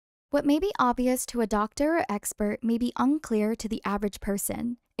What may be obvious to a doctor or expert may be unclear to the average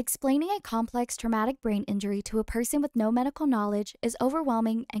person. Explaining a complex traumatic brain injury to a person with no medical knowledge is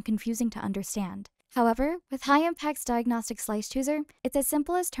overwhelming and confusing to understand. However, with High Impact's Diagnostic Slice Chooser, it's as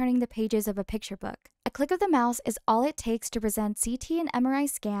simple as turning the pages of a picture book. A click of the mouse is all it takes to present CT and MRI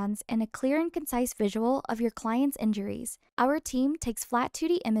scans and a clear and concise visual of your client's injuries. Our team takes flat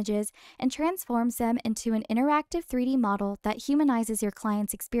 2D images and transforms them into an interactive 3D model that humanizes your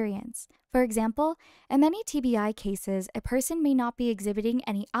client's experience. For example, in many TBI cases, a person may not be exhibiting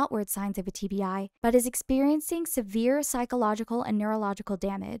any outward signs of a TBI, but is experiencing severe psychological and neurological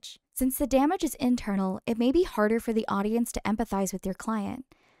damage. Since the damage is internal, it may be harder for the audience to empathize with your client.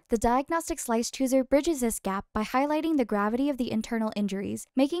 The Diagnostic Slice Chooser bridges this gap by highlighting the gravity of the internal injuries,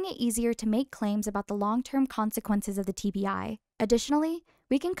 making it easier to make claims about the long-term consequences of the TBI. Additionally,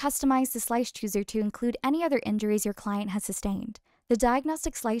 we can customize the Slice Chooser to include any other injuries your client has sustained. The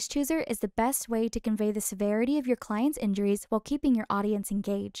Diagnostic Slice Chooser is the best way to convey the severity of your client's injuries while keeping your audience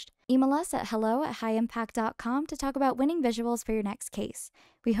engaged. Email us at hello@highimpact.com to talk about winning visuals for your next case.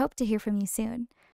 We hope to hear from you soon.